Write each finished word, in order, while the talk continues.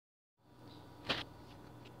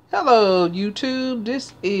Hello YouTube,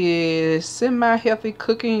 this is Semi-Healthy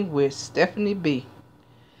Cooking with Stephanie B.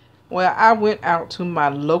 Well, I went out to my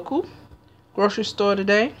local grocery store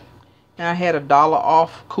today and I had a $1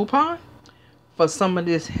 off coupon for some of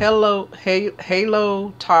this Halo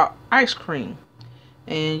Top ice cream.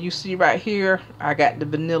 And you see right here, I got the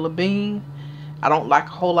vanilla bean. I don't like a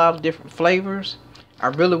whole lot of different flavors. I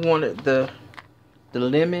really wanted the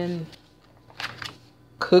lemon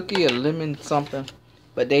cookie or lemon something,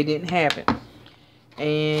 but they didn't have it.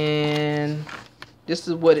 And this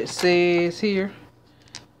is what it says here: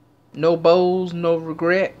 no bows, no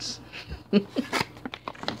regrets.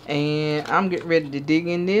 And I'm getting ready to dig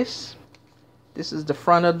in this. This is the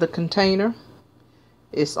front of the container.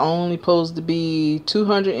 It's only supposed to be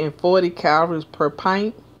 240 calories per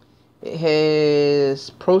pint. It has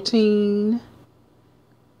protein,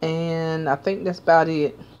 and I think that's about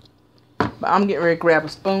it. But I'm getting ready to grab a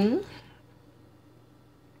spoon,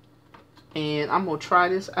 and I'm going to try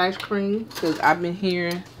this ice cream because I've been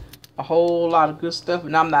hearing a whole lot of good stuff,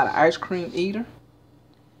 and I'm not an ice cream eater.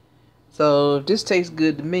 So if this tastes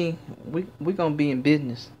good to me, we're going to be in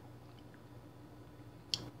business.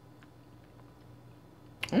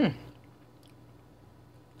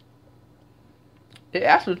 It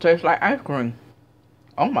actually tastes like ice cream.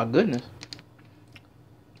 Oh my goodness.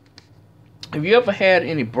 Have you ever had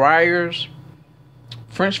any Breyers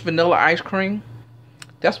French vanilla ice cream?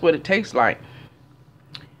 That's what it tastes like.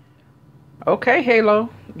 Okay, Halo,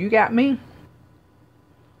 you got me.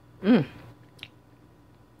 That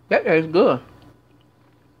tastes good.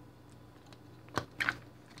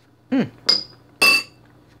 Let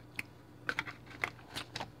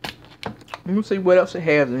me see what else it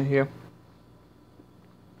has in here.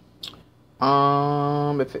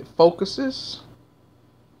 If it focuses,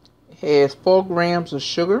 it has 4 grams of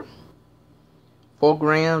sugar, 4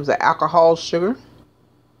 grams of alcohol sugar,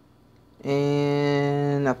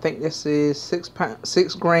 and I think this is 6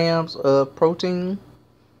 grams of protein,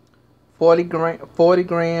 40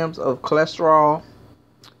 grams of cholesterol,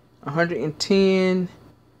 110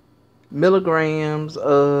 milligrams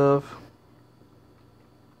of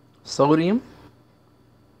sodium.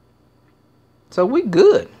 So we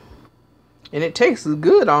good. And it tastes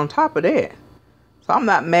good on top of that. So I'm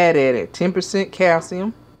not mad at it. 10%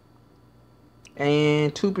 calcium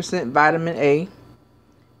and 2% vitamin A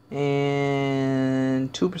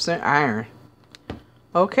and 2% iron.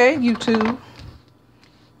 Okay, YouTube.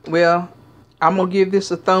 Well, I'm going to give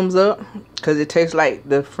this a thumbs up because it tastes like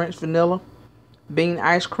the French vanilla bean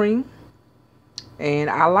ice cream. And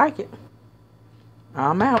I like it.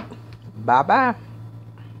 I'm out. Bye-bye.